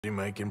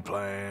making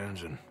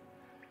plans, and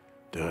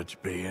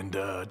Dutch being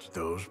Dutch,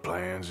 those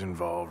plans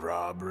involve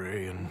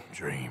robbery and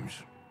dreams.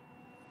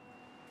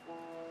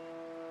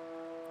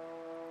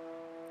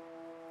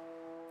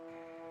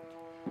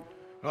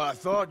 Well, I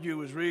thought you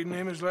was reading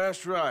him his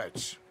last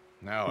rites.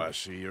 Now I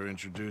see you're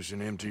introducing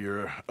him to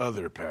your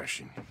other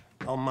passion.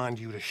 I'll mind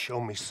you to show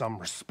me some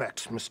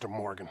respect, Mr.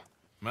 Morgan.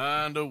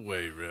 Mind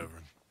away,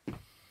 Reverend.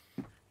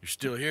 You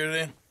still here,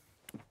 then?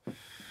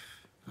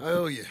 I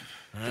owe you.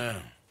 Yeah.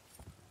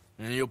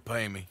 And you'll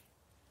pay me.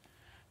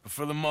 But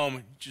for the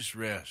moment, just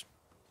rest.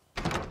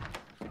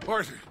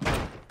 Arthur,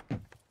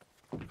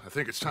 I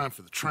think it's time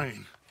for the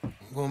train.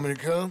 Want me to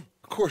come?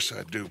 Of course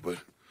I do, but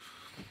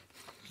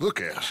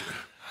look at you.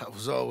 I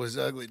was always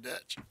ugly,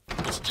 Dutch.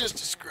 It's just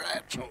a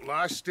scratch. Don't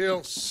lie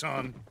still,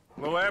 son.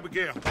 Hello,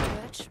 Abigail.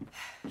 Dutch,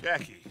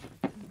 Jackie.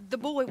 the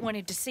boy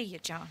wanted to see you,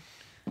 John.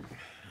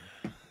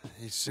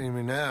 He's seen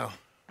me now.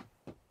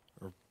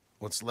 Or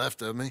what's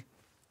left of me.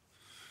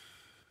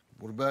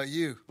 What about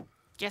you?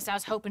 Guess I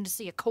was hoping to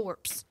see a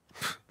corpse.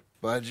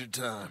 Bide your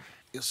time.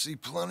 You'll see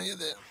plenty of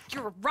them.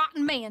 You're a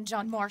rotten man,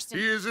 John Marston.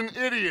 He is an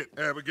idiot,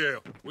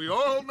 Abigail. We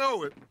all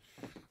know it.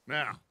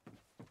 Now,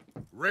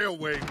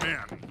 railway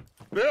men.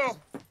 Bill,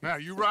 now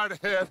you ride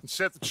ahead and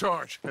set the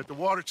charge at the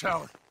water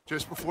tower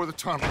just before the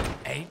tunnel.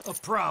 Ain't a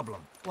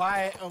problem.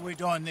 Why are we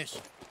doing this?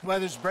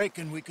 Weather's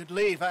breaking, we could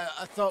leave. I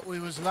thought we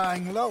was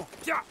lying low.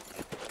 Yeah,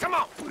 come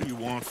on. What do you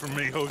want from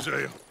me,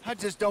 Hosea? I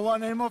just don't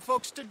want any more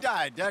folks to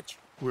die, Dutch.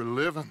 We're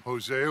living,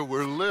 Hosea,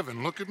 we're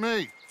living. Look at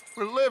me.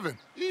 We're living,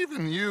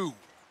 even you.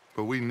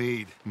 But we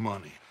need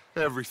money.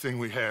 Everything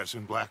we has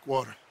in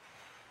Blackwater.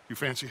 You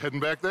fancy heading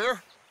back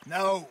there?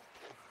 No.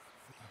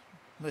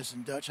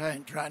 Listen, Dutch, I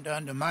ain't trying to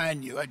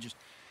undermine you. I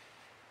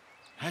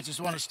just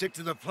want to stick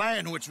to the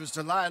plan, which was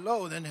to lie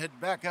low, then head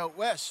back out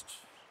west.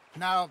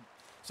 Now,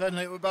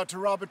 suddenly we're about to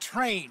rob a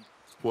train.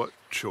 What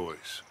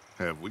choice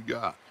have we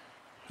got?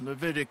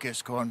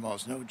 Leviticus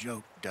Cornwall's no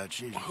joke, Dutch.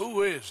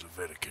 Who is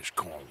Leviticus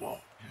Cornwall?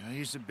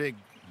 He's a big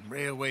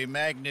railway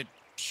magnate,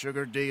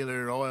 sugar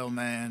dealer, oil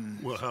man.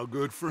 Well, how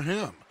good for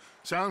him.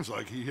 Sounds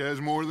like he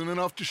has more than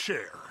enough to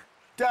share.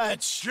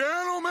 Dutch!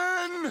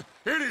 Gentlemen,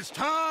 it is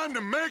time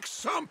to make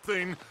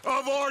something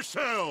of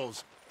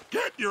ourselves.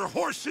 Get your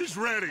horses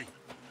ready.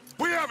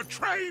 We have a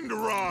train to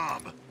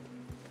rob.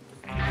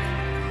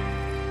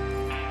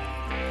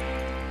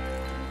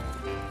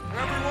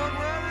 Everyone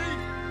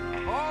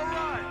ready? All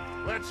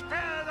right, let's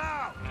head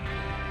out.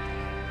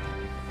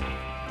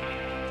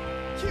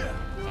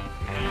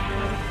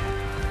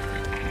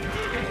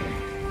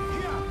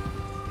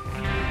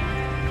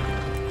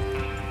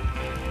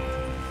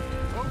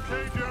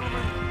 Okay,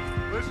 gentlemen,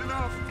 listen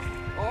up,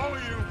 all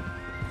of you.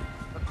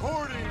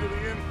 According to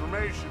the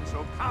information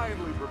so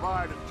kindly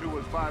provided to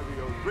us by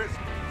the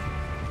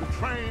O'Driscolls, the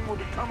train will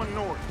be coming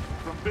north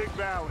from Big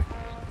Valley.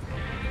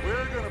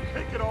 We're gonna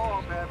pick it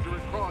off after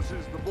it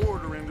crosses the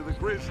border into the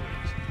Grizzlies.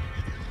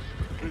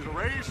 There's a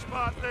raised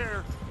spot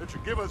there that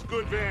should give us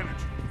good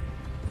vantage.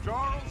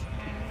 Charles,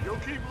 you'll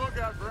keep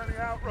lookout for any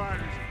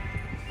outriders.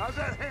 How's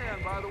that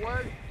hand, by the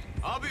way?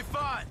 I'll be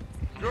fine.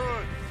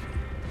 Good.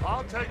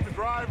 I'll take the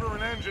driver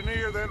and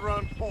engineer, then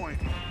run point.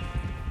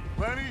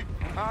 Lenny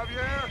and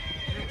Javier,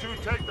 you two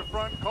take the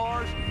front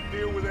cars and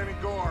deal with any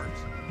guards.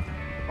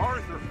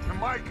 Arthur and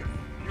Micah,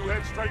 you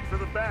head straight for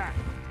the back.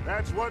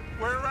 That's what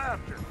we're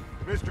after.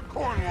 Mr.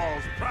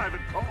 Cornwall's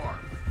private car.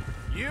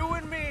 You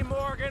and me,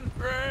 Morgan.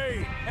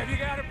 Great. Have you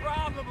got a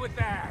problem with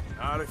that?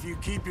 Not if you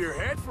keep your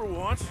head for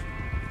once.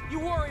 You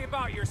worry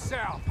about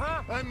yourself,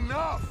 huh?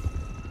 Enough!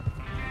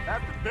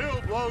 After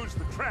Bill blows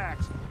the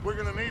tracks, we're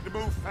gonna need to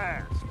move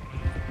fast.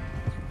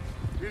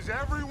 Is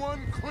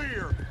everyone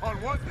clear on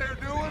what they're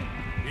doing?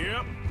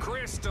 Yep.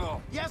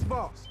 Crystal. Yes,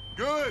 boss.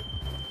 Good.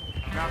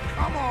 Now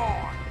come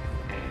on!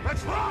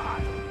 Let's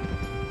ride!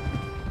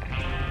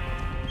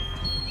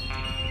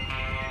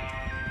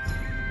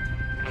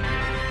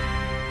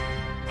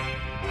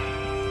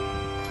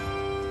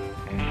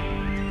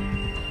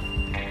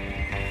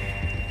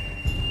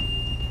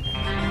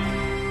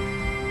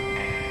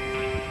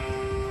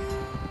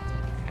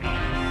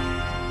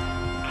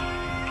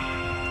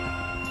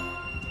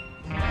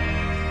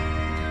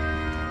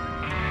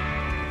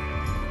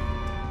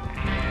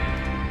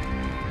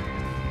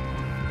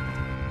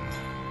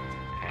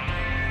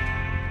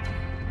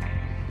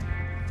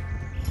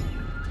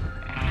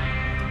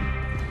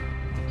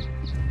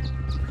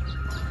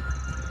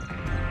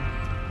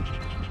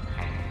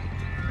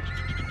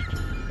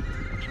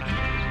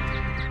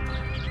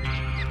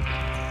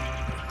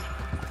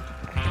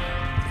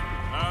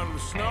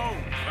 Snow,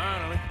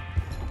 finally.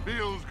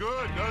 Feels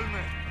good, doesn't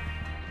it?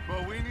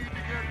 But we need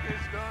to get this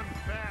done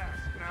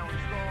fast, now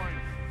it's going,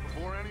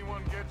 before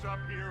anyone gets up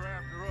here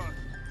after us.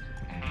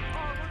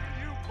 Oh, look at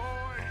you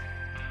boys.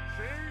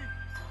 See?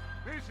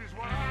 This is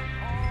what I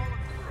call a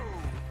crew.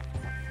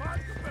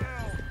 Micah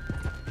Bell,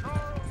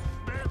 Charles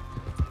Smith,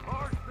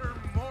 Arthur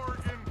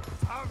Morgan,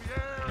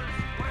 Javier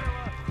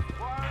Escuela.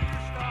 Why are you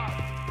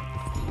stopped?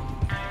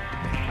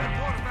 And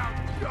what about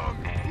young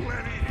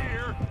Lenny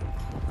here?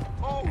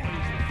 Oh,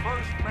 he's the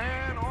first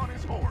man on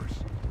his horse.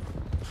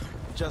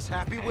 Just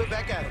happy we're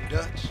back at him,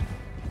 Dutch.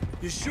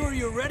 You sure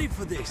you're ready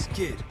for this,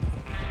 kid?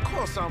 Of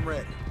course I'm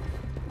ready.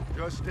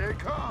 Just stay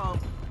calm.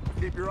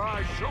 Keep your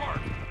eyes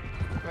sharp.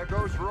 That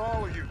goes for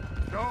all of you.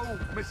 No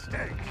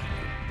mistakes.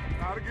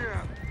 Not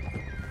again.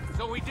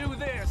 So we do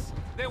this,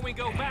 then we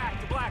go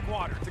back to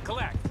Blackwater to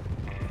collect.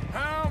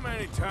 How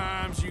many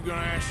times you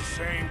gonna ask the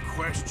same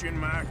question,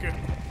 Micah?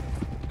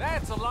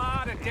 That's a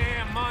lot of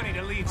damn money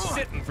to leave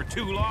sitting for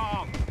too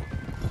long.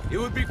 It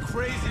would be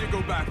crazy to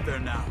go back there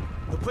now.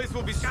 The place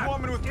will be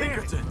swarming with damn it.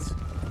 Pinkertons.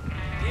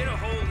 Get a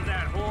hold of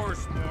that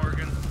horse,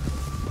 Morgan.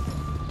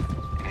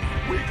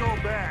 We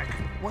go back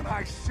when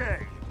I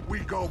say we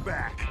go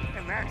back,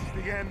 and that's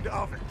the end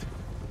of it.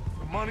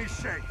 The money's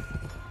safe.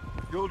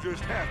 You'll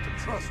just have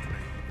to trust me.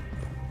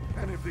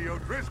 And if the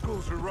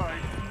O'Driscolls are right,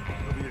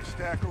 there'll be a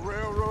stack of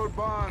railroad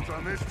bonds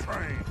on this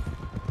train.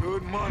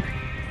 Good money,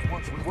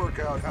 once we work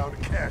out how to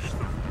cash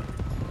them.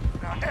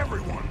 Now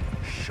everyone,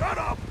 shut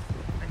up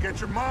and get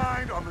your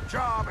mind on the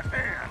job at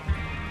hand.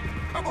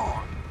 Come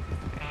on.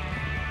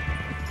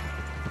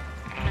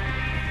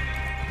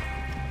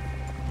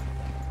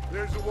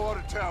 There's the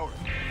water tower.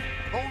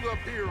 Hold up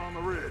here on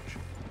the ridge.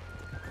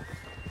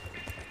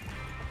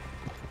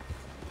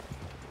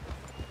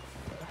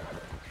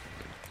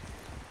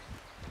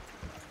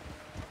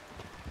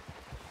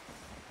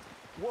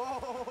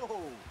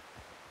 Whoa!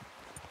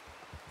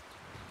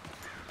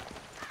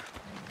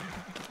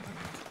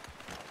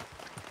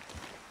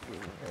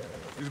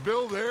 Is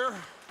Bill there?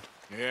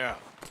 Yeah,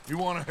 You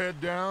want to head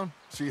down?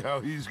 See how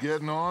he's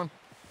getting on?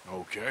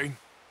 okay.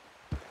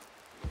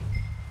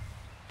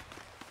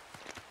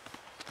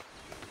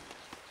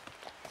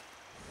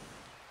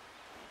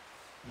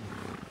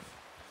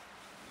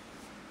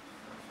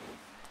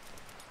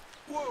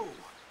 Whoa!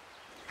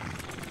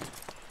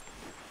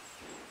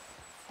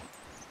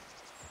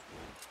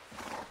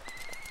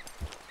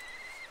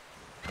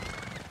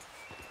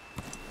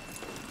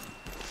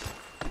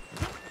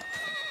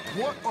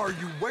 What are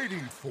you waiting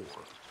for?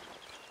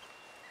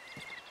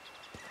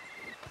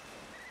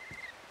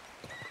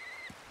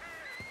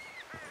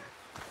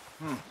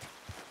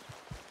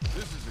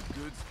 This is a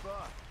good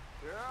spot.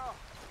 Yeah,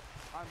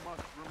 I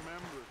must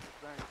remember to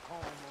thank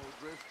Home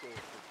O'Driscoll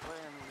for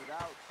planning it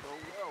out so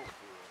well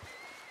for us.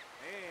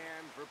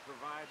 And for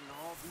providing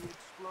all the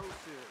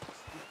explosives.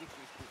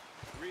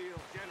 Real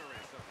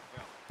generous of the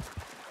fella.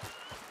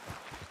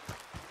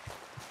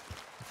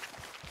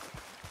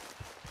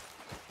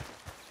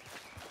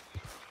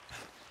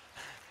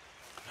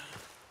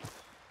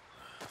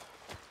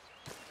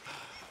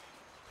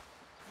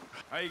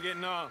 How you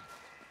getting on?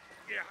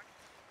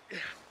 Yeah,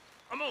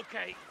 I'm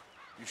okay.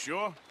 You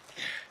sure?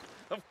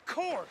 Of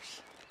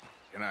course.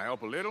 Can I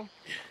help a little?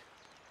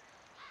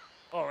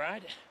 All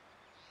right.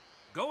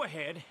 Go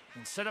ahead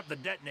and set up the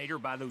detonator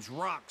by those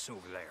rocks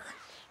over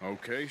there.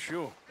 Okay,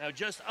 sure. Now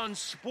just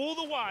unspool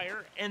the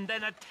wire and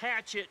then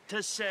attach it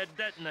to said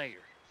detonator.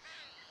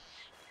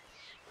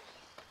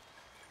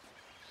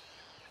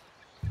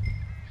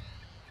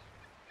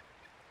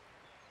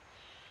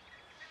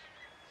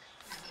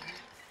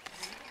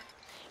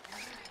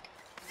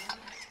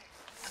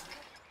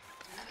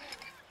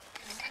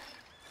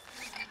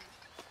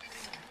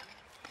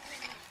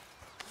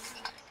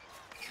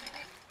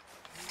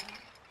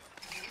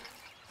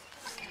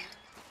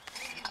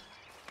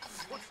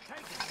 What's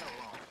taking so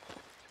long?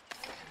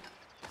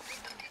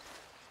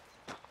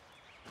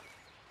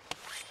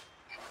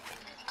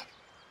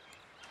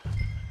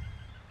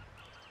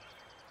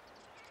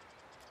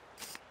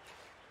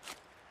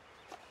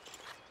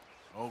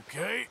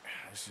 Okay,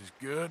 this is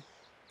good.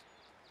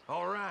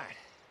 All right.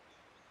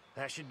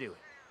 That should do it.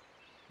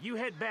 You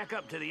head back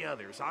up to the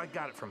others. I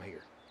got it from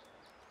here.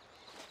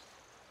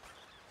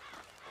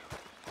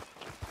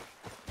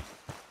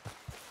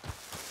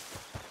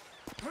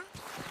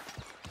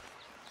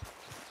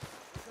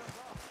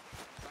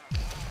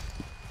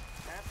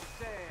 Have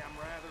to say, I'm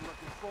rather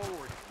looking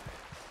forward to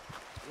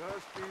this.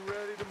 Just be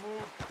ready to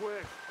move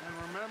quick,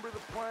 and remember the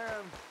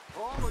plan.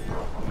 All of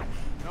you,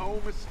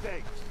 no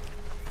mistakes.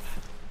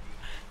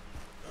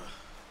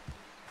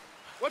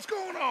 What's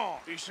going on?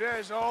 He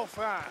says all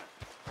fine.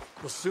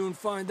 We'll soon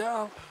find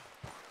out.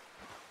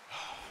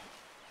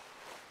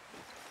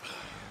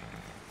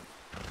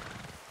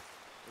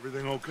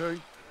 Everything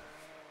okay?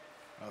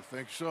 I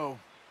think so.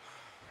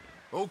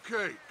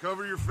 Okay,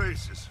 cover your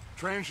faces.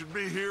 Train should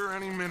be here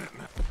any minute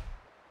now.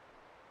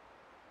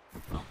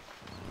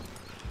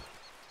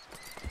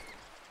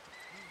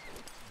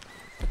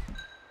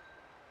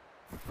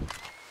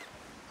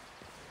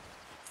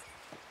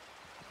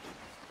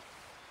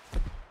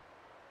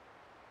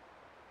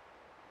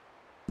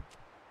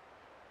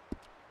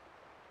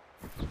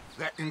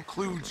 That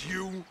includes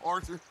you,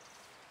 Arthur?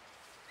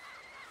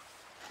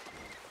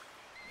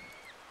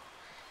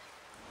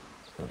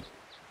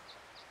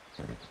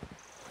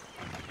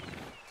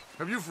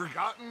 Have you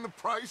forgotten the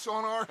price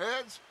on our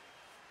heads?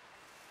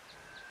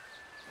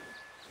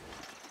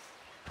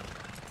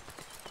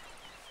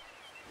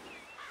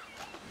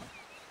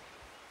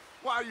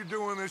 Why are you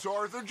doing this,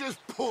 Arthur?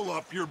 Just pull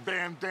up your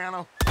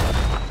bandana.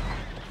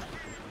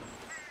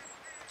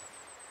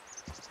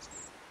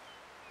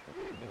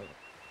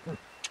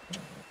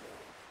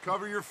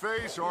 Cover your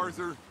face,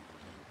 Arthur.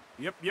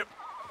 Yep, yep.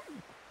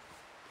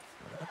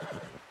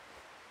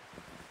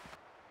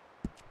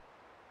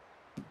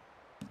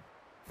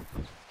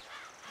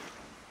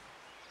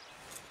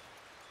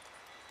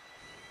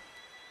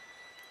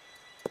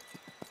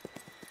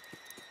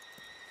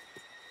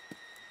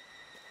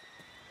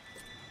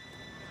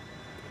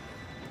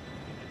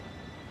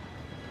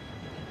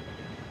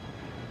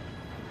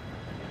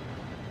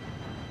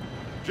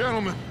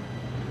 Gentlemen,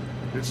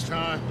 it's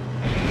time.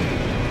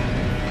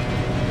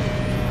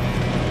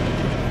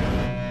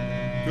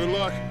 Good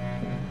luck,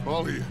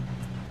 all of you.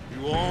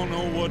 You all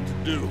know what to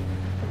do.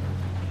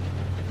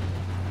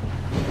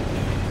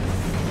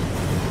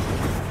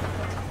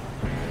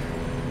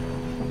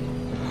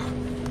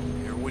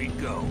 Here we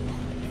go.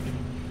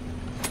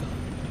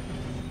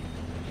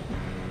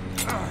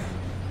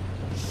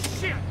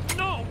 Shit,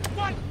 no!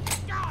 What?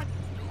 God!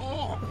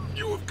 Oh,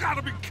 you have got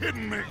to be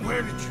kidding me!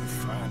 Where did you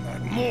find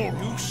that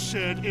moron? You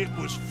said it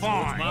was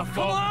fine. My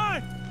fault. Come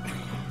on!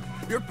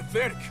 You're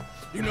pathetic.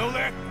 You know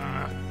that?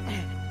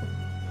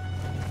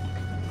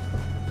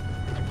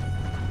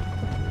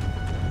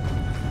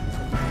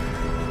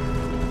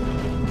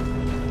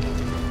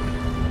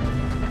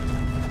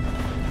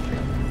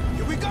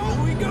 Here we go!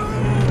 Here we go!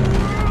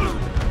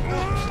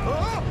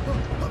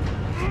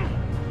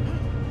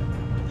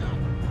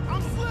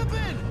 I'm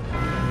slipping!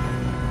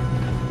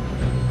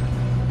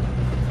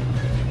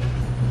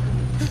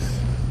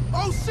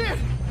 Oh, shit!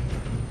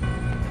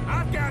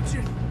 I got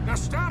you. Now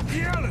stop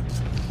yelling.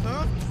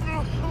 Huh?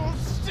 Oh,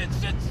 shit,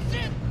 shit,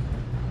 shit!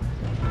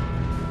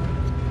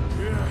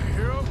 Yeah,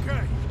 you're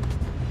okay.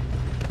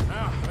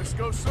 Now, let's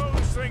go slow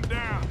this thing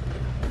down.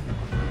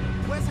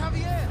 Where's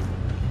Javier?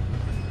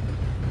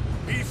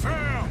 He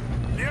fell.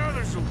 The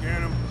others will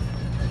get him.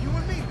 You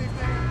and me, big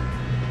man.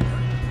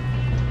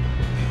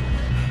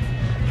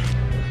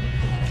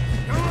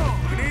 Come on,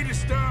 we need to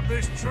stop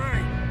this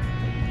train.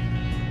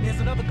 There's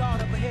another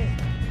guard up ahead.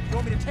 You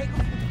want me to take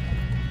him?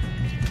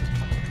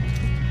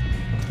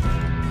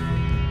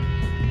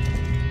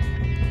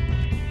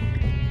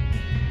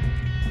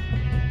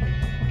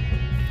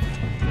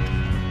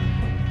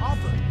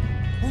 Arthur,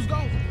 who's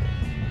going?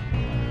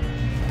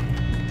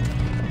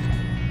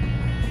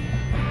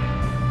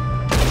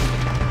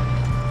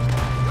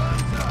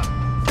 Guns up!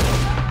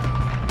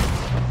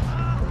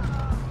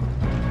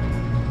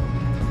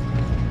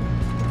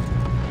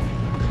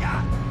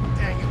 God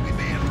dang it, we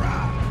being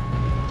robbed.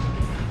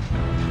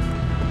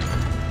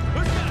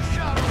 Let's get a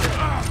shot on it.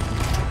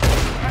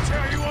 That's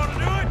how you want to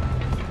do it?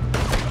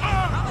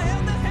 How the hell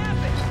did this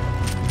happen?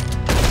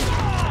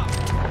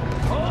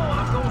 Oh,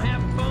 I'm gonna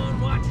have fun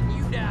watching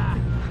you die.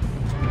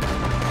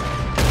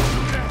 Do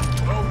that,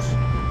 folks.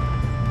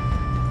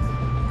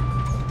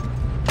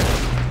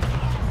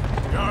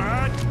 You all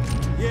right?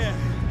 Yeah,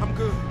 I'm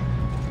good.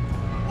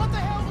 What the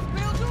hell was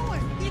Bill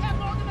doing? He had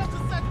long enough to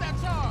set that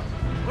charge.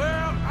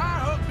 Well, I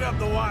hooked up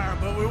the wire,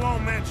 but we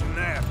won't mention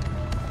that.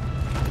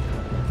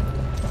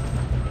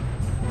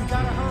 We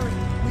gotta hurry.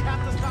 We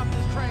have to stop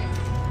this train.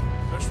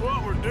 That's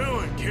what we're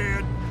doing,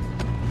 kid.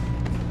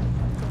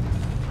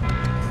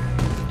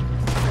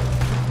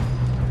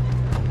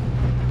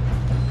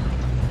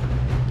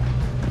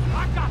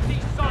 I got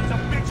these sons of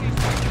bitches.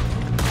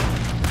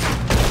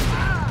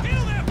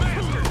 Kill that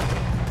bastard!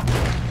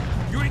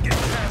 You ain't getting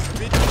past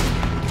me.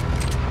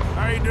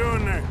 How you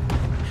doing there?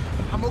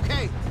 I'm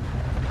okay.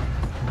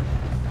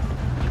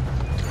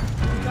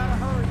 We gotta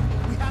hurry.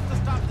 We have to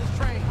stop this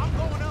train. I'm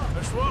going up.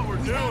 That's what we're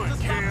We doing, have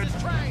to stop kid.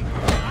 this train.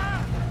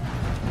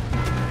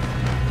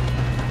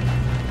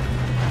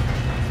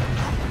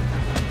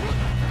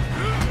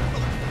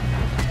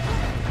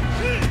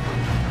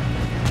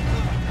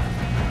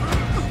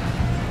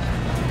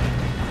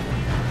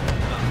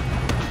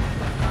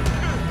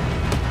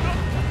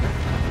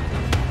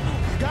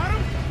 You got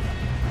him?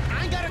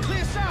 I ain't got a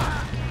clear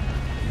shot.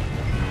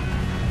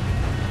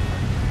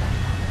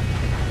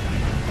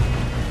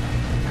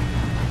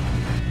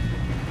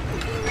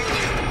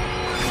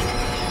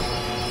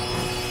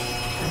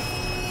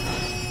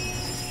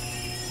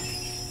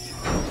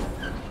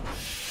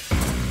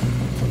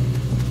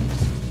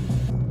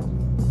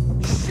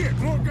 Shit,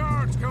 more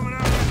guards coming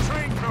out of that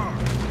train car.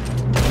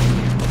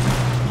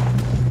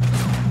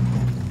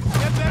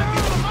 There better be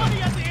some money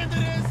at the end of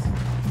this.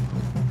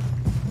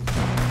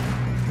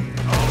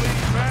 All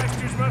these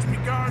bastards must be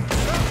guarding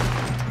something.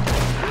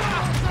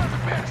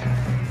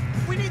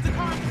 We need the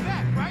car in the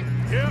back, right?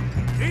 Yep,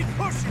 keep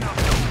pushing them.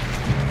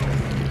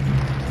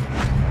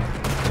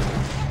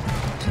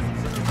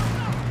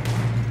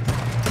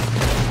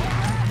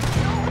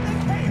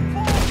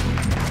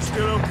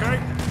 Still okay? I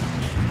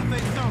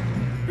think so.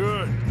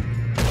 Good.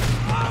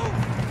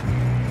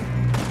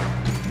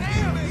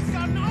 Damn, he's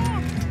got an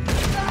arm.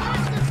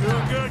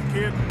 Doing good,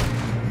 kid.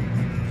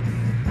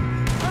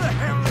 Where the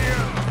hell are the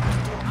others?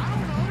 I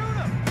don't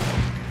know.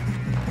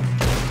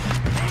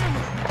 Damn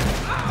it.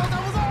 I thought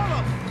that was all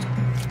of them.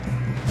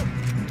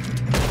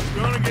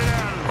 Gonna get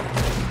out of there.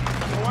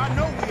 Oh, I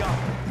know we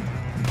are.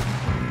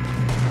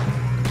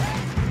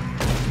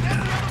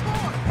 There's another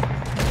boy.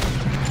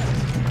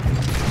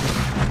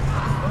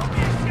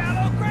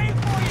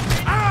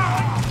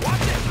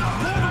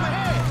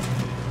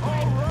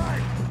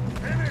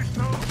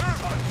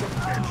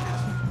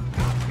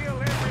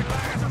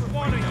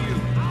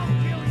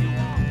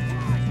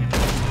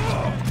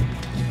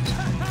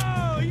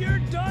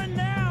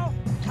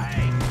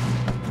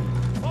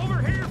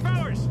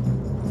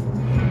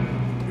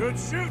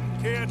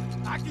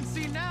 I can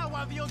see now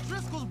why the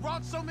O'Driscolls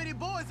brought so many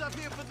boys up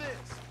here for this.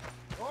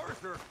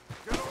 Arthur,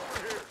 get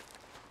over here.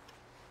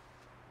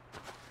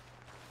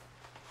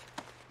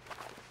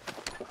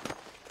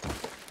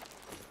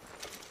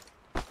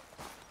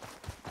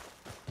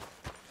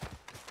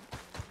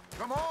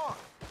 Come on.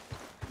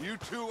 You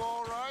two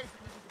all right?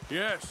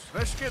 Yes,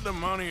 let's get the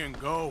money and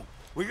go.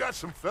 We got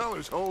some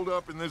fellas holed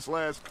up in this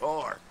last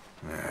car.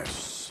 Ah,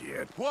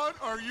 shit. What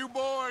are you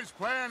boys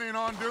planning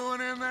on doing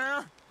in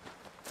there?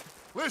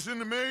 Listen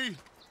to me.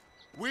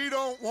 We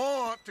don't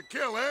want to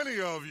kill any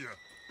of you.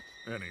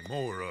 Any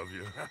more of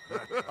you.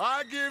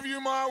 I give you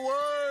my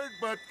word,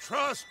 but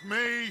trust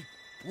me,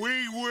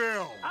 we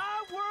will.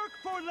 I work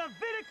for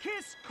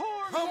Leviticus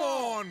Corps. Come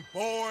on,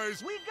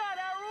 boys. We got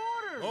our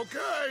orders.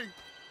 Okay.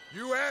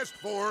 You asked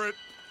for it.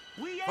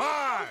 We ain't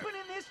 5,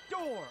 opening this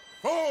door.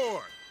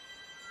 4,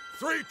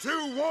 3,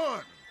 2,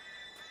 1.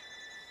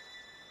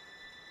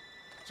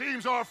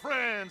 Seems our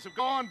friends have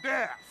gone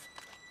deaf.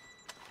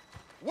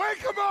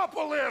 Wake them up a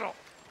little!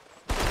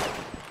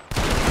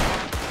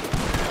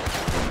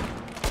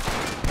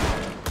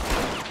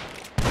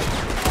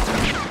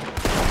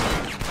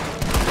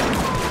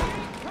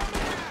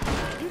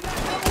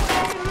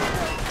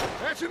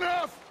 That's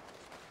enough!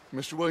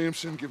 Mr.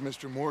 Williamson, give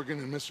Mr. Morgan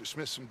and Mr.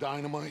 Smith some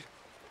dynamite.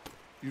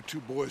 You two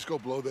boys go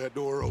blow that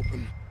door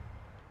open.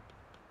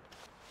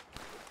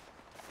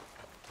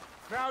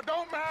 Now,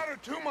 don't matter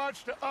too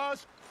much to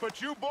us,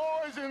 but you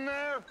boys in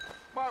there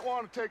might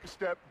want to take a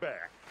step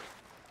back.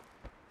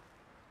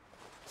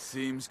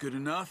 Seems good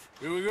enough.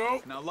 Here we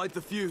go. Now light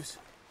the fuse.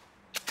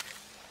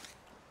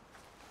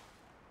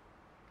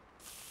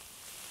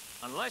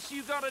 Unless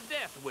you got a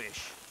death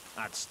wish,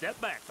 I'd step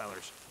back,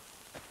 fellers.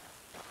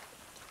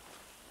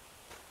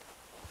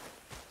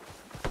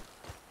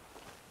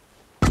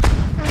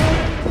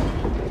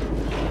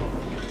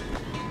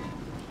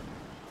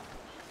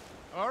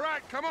 All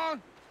right, come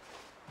on.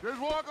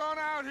 Just walk on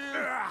out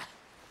here.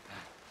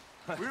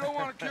 We don't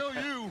want to kill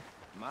you.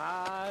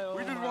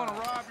 We just want to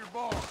rob your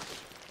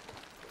boss.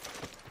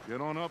 Get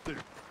on up there.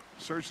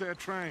 Search that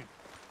train.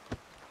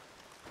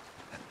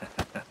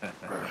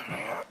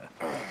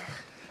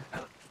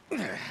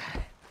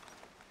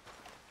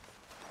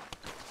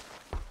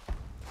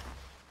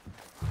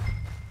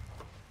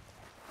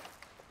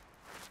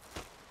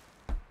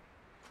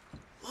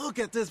 Look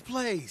at this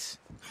place.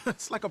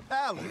 It's like a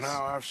palace.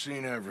 Now I've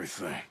seen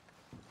everything.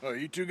 Oh,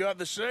 you two got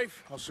the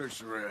safe? I'll search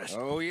the rest.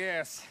 Oh,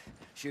 yes.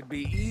 Should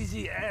be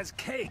easy as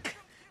cake.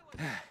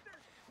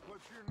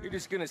 You're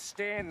just gonna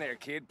stand there,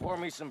 kid. Pour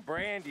me some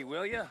brandy,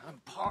 will you?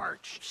 I'm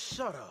parched.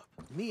 Shut up.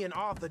 Me and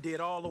Arthur did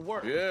all the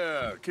work.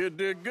 Yeah, kid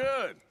did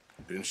good.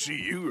 Didn't see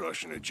you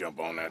rushing to jump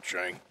on that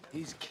train.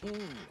 He's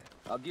keen.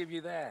 I'll give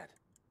you that.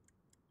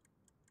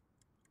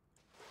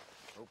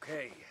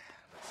 Okay,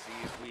 let's see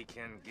if we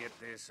can get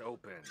this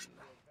open.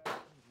 Come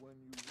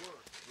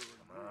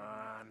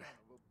on.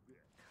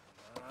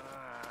 Come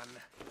on.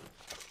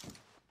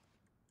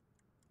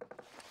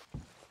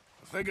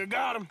 I think I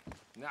got him.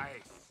 Nice.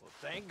 Well,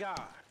 thank God.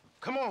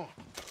 Come on.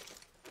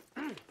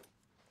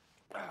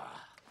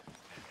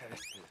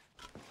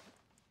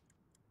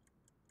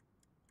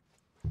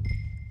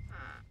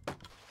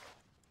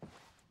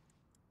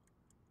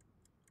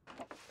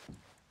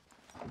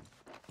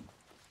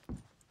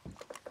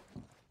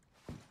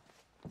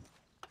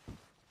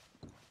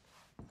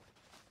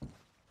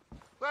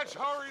 Let's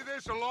hurry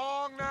this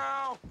along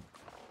now.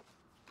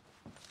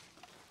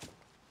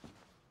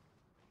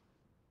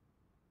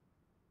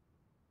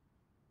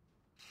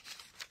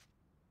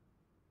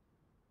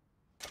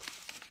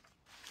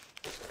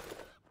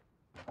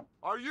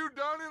 Are you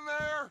done in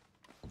there?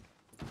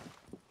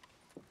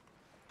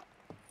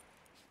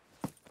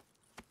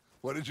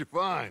 What did you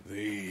find?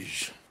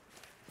 These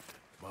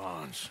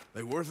bonds.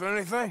 They worth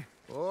anything?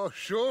 Oh,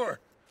 sure.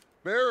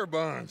 Bearer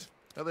bonds.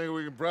 I think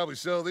we can probably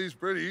sell these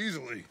pretty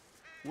easily.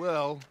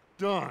 Well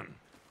done.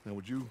 Now,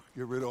 would you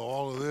get rid of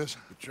all of this?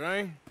 The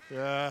train?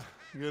 Yeah,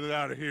 get it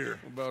out of here.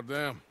 What about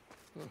them?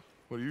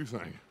 What do you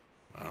think?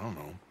 I don't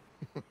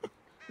know.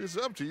 It's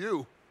up to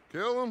you.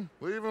 Kill them,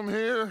 leave them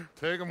here,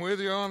 take them with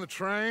you on the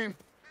train.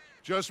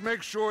 Just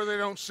make sure they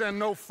don't send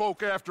no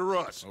folk after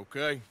us.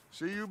 Okay.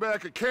 See you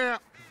back at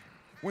camp.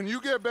 When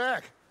you get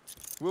back,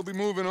 we'll be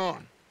moving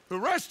on. The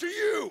rest of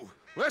you,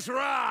 let's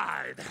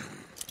ride!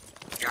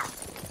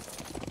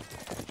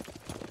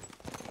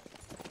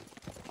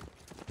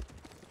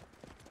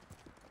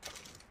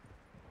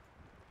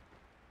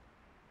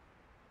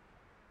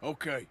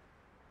 Okay.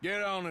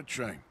 Get on the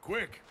train.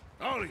 Quick.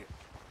 All of you.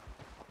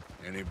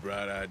 Any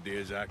bright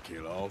ideas, I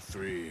kill all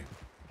three of you.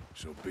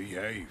 So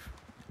behave.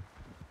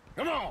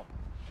 Come on!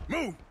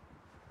 Move!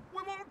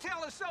 We won't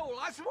tell a soul,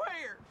 I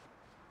swear.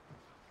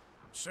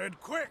 Said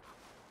quick.